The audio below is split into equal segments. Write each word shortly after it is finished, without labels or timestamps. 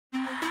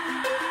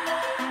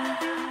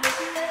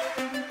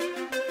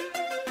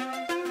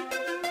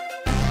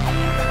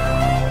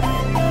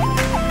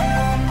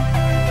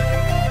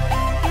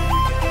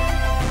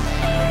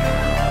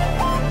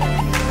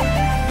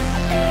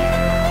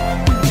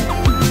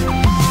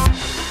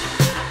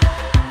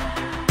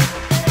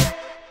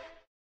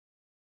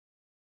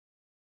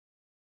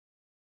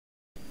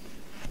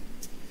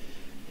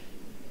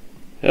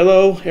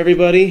Hello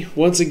everybody,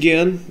 once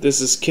again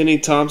this is Kenny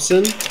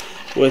Thompson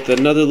with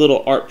another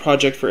little art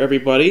project for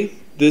everybody.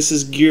 This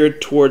is geared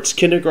towards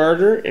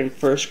kindergartner and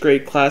first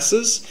grade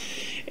classes,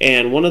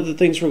 and one of the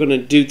things we're going to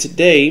do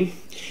today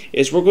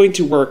is we're going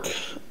to work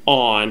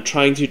on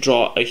trying to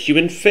draw a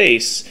human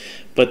face,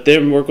 but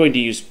then we're going to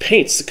use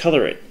paints to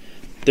color it.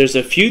 There's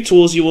a few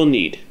tools you will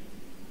need.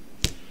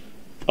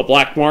 A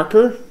black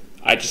marker,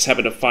 I just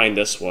happen to find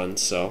this one,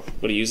 so I'm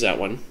going to use that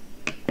one.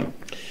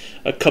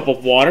 A cup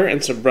of water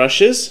and some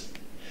brushes.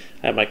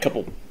 I have my cup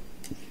of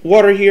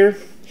water here,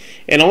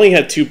 and I only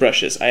had two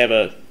brushes. I have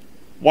a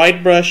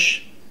wide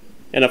brush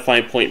and a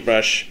fine point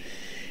brush,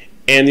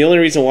 and the only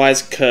reason why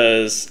is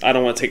because I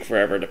don't want to take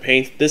forever to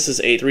paint. This is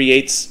a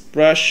 3/8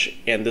 brush,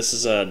 and this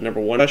is a number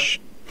 1 brush.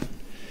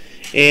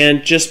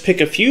 And just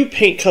pick a few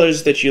paint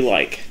colors that you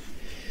like.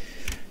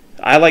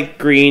 I like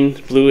green,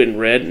 blue, and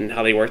red and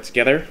how they work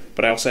together,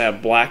 but I also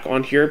have black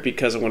on here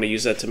because I want to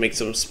use that to make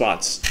some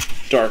spots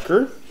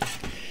darker.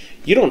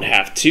 You don't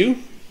have to,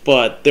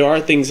 but there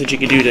are things that you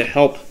can do to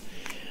help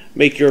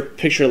make your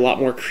picture a lot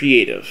more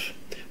creative.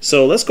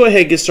 So let's go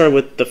ahead and get started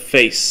with the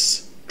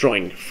face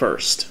drawing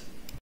first.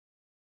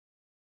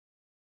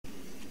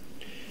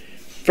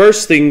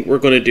 First thing we're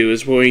going to do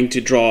is we're going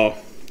to draw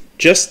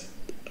just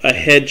a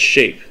head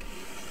shape.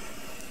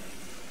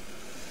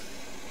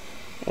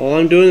 All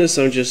I'm doing is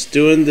I'm just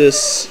doing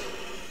this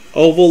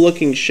oval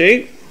looking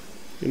shape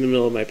in the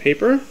middle of my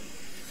paper.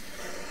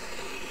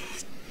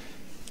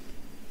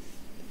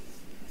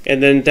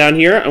 And then down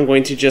here, I'm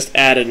going to just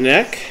add a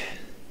neck,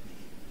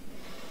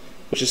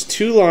 which is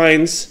 2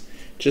 lines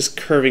just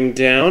curving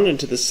down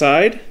into the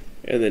side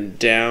and then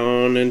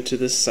down into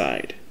the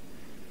side.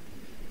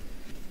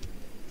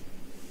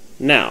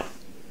 Now,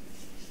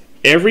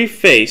 every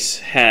face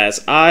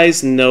has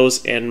eyes,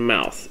 nose, and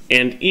mouth,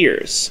 and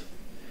ears.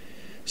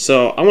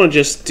 So I'm going to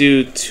just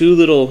do 2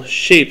 little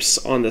shapes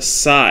on the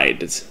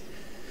sides.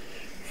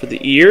 For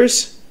the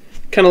ears,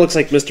 kind of looks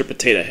like Mr.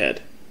 Potato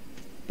Head,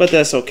 but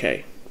that's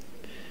okay.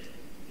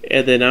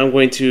 And then I'm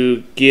going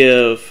to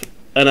give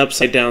an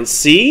upside down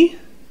C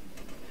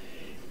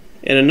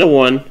and another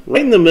one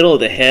right in the middle of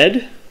the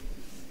head,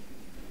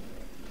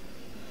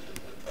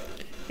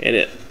 and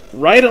it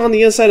right on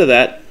the inside of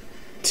that,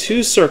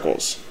 2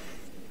 circles.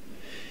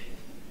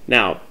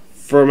 Now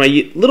for my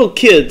little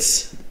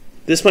kids,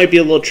 this might be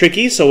a little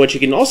tricky, so what you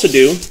can also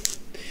do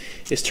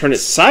is turn it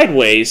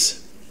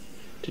sideways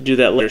to do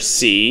that letter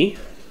C,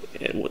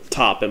 and with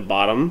top and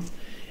bottom,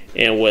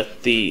 and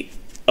with the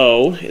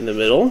O in the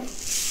middle.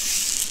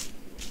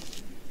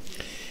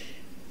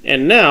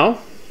 And now,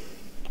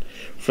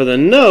 for the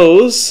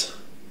nose,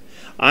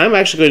 I'm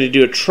actually going to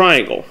do a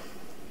triangle.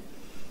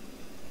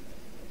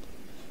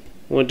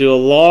 I'm going to do a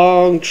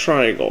long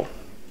triangle.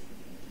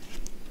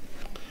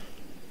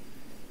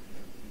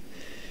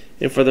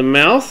 And for the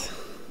mouth,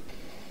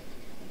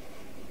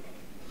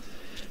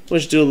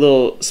 let's do a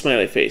little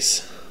smiley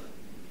face.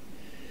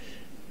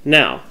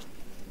 Now,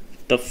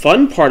 the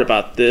fun part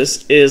about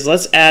this is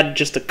let's add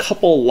just a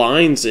couple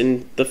lines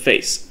in the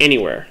face,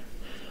 anywhere.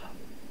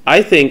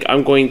 I think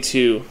I'm going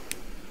to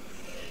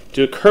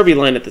do a curvy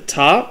line at the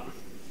top,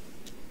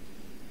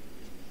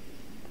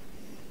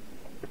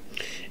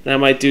 and I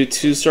might do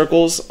 2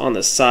 circles on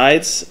the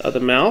sides of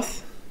the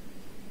mouth.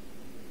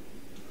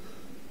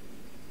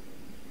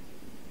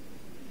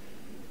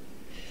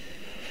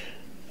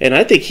 And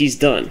I think he's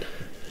done.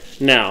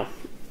 Now,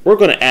 we're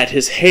going to add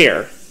his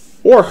hair,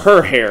 or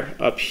her hair,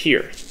 up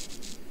here.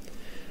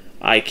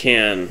 I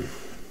can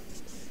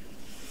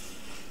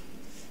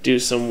do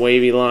some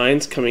wavy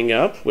lines coming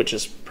up, which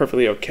is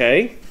perfectly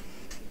okay.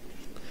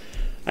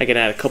 I can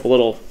add a couple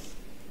little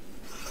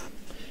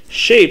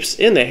shapes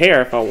in the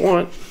hair if I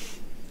want.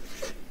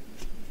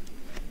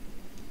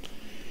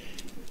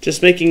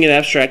 Just making it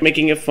abstract,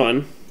 making it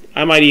fun.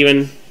 I might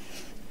even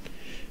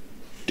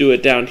do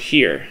it down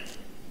here.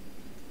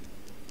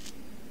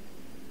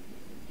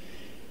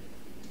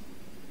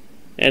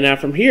 And now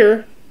from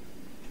here,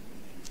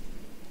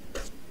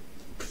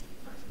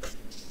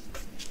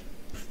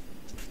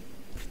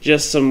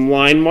 just some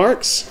line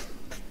marks.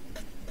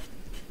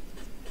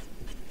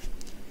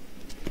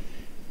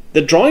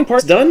 The drawing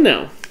part's done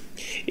now.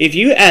 If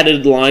you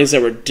added lines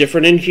that were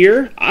different in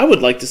here, I would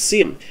like to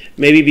see them.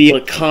 Maybe be able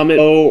to comment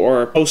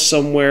or post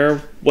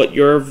somewhere what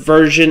your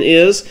version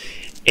is,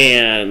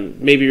 and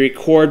maybe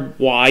record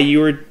why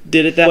you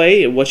did it that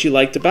way and what you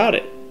liked about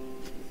it.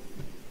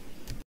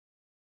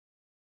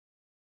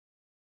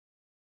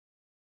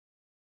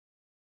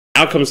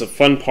 Now comes the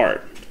fun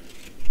part.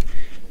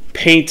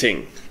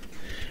 Painting.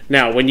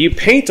 Now, when you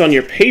paint on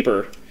your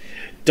paper,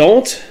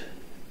 don't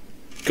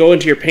go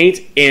into your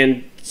paint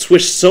and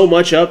swish so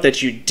much up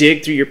that you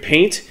dig through your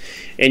paint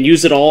and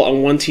use it all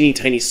on one teeny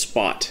tiny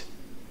spot,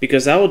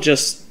 because that will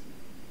just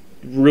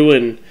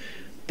ruin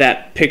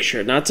that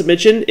picture. Not to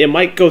mention, it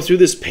might go through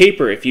this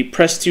paper. If you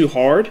press too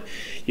hard,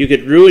 you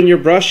could ruin your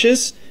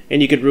brushes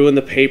and you could ruin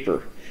the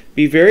paper.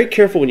 Be very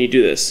careful when you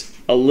do this.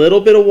 A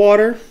little bit of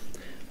water,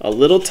 a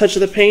little touch of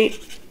the paint,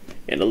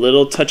 and a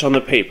little touch on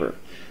the paper.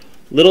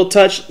 Little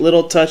touch,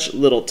 little touch,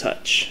 little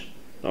touch.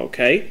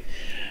 Okay?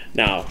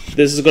 Now,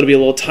 this is going to be a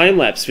little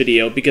time-lapse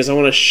video because I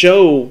want to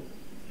show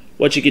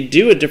what you can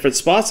do at different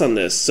spots on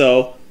this.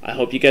 So I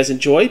hope you guys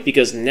enjoy,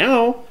 because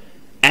now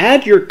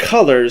add your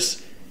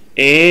colors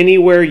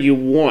anywhere you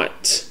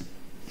want.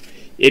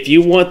 If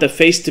you want the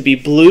face to be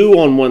blue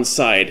on one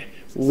side,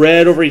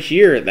 red over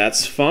here,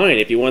 that's fine.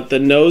 If you want the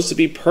nose to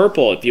be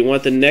purple, if you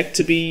want the neck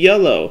to be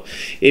yellow,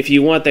 if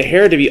you want the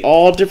hair to be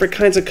all different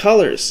kinds of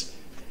colors,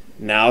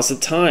 now's the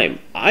time.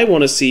 I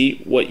want to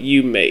see what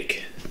you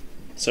make.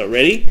 So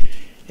ready?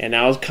 And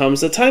now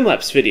comes the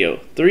time-lapse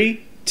video.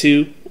 3,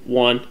 2,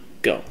 1,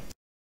 go.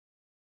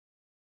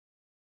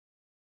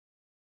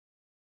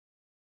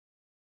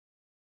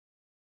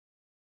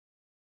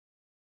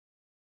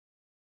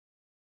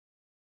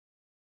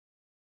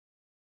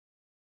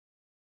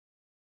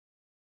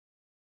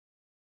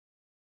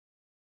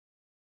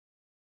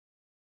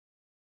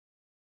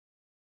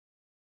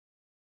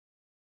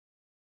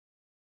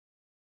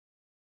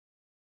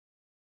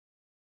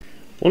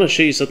 I want to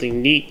show you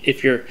something neat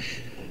if you're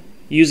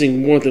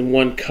using more than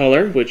one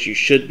color, which you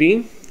should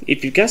be.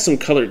 If you've got some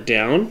color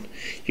down,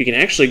 you can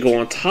actually go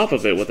on top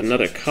of it with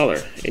another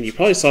color. And you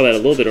probably saw that a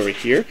little bit over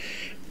here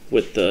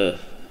with the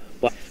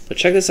black. But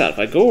check this out. If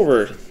I go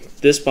over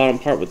this bottom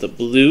part with the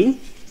blue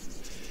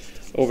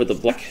over the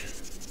black,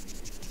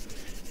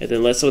 and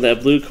then let some of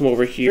that blue come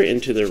over here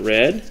into the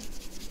red,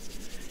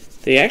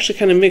 they actually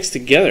kind of mix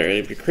together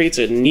and it creates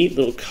a neat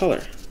little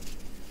color.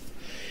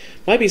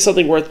 Might be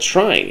something worth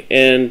trying.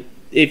 And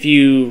if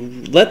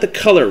you let the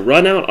color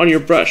run out on your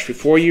brush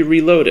before you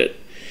reload it,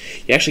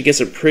 you actually get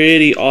some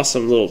pretty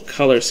awesome little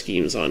color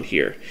schemes on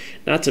here.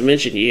 Not to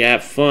mention you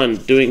have fun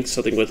doing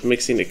something with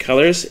mixing the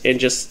colors and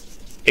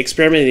just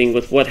experimenting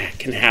with what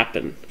can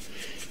happen.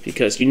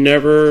 Because you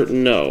never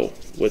know.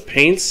 With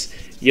paints,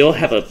 you'll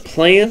have a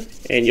plan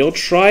and you'll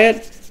try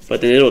it,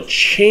 but then it'll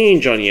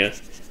change on you.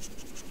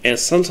 And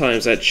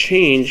sometimes that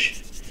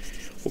change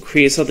will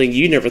create something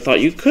you never thought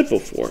you could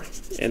before.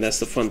 And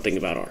that's the fun thing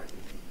about art.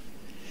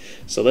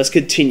 So let's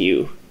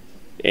continue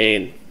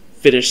and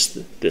finish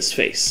this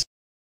face.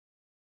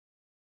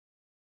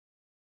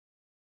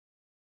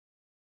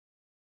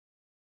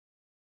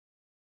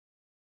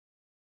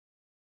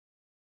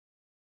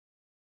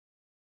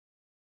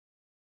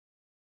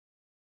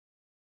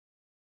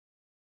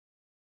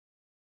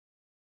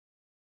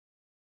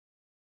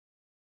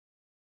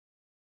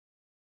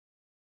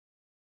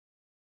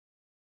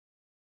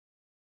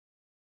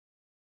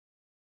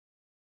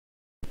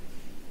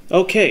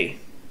 Okay,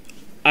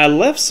 I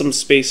left some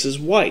spaces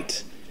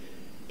white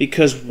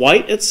because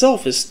white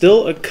itself is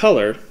still a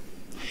color,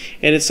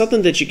 and it's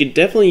something that you can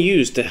definitely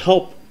use to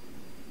help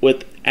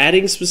with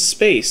adding some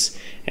space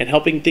and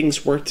helping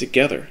things work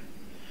together.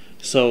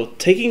 So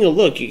taking a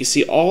look, you can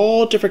see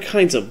all different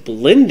kinds of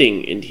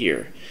blending in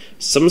here.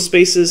 Some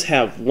spaces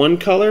have one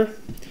color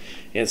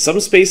and some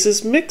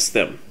spaces mix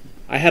them.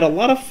 I had a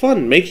lot of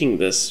fun making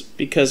this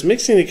because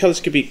mixing the colors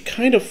could be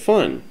kind of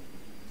fun,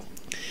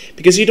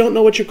 because you don't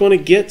know what you're going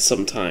to get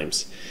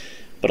sometimes.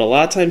 But a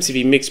lot of times if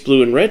you mix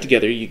blue and red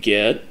together, you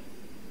get,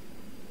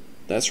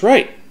 that's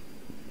right,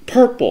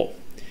 purple.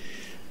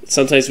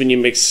 Sometimes when you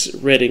mix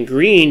red and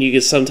green, you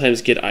can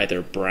sometimes get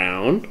either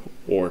brown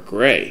or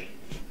gray,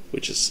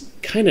 which is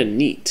kind of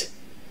neat.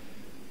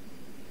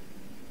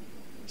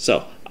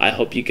 So I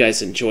hope you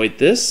guys enjoyed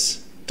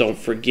this. Don't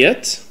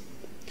forget,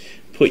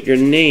 put your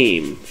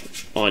name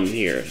on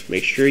here.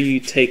 Make sure you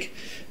take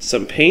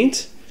some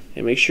paint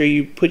and make sure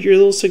you put your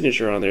little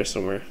signature on there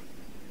somewhere.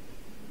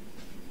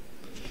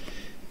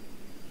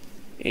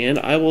 And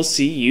I will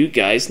see you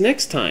guys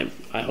next time.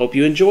 I hope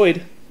you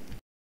enjoyed.